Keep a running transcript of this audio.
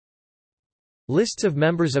Lists of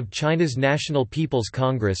members of China's National People's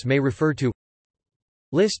Congress may refer to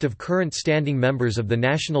List of current standing members of the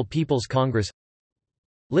National People's Congress.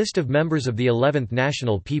 List of members of the 11th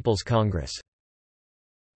National People's Congress.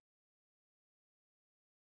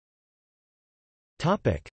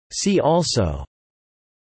 See also: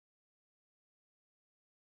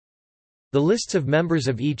 the lists of members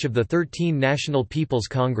of each of the 13 National People's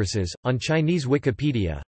Congresses, on Chinese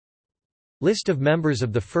Wikipedia. List of members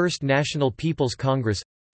of the First National People's Congress.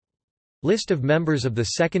 List of members of the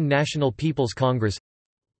Second National People's Congress.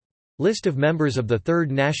 List of members of the Third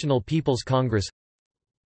National People's Congress.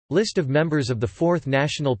 List of members of the Fourth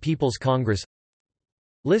National People's Congress.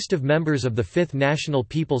 List of members of the Fifth National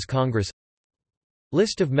People's Congress.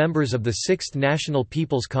 List of members of the Sixth National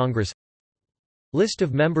People's Congress. List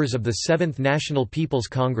of members of the Seventh National People's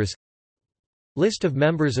Congress. List of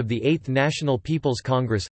members of the Eighth National People's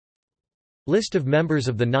Congress. List of members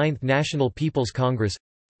of the Ninth National People's Congress.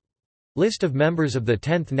 List of members of the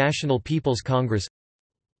 10th National People's Congress.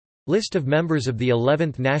 List of members of the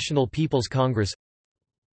 11th National People's Congress.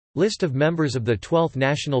 List of members of the 12th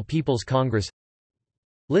National People's Congress.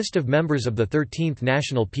 List of members of the 13th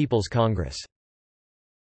National People's Congress.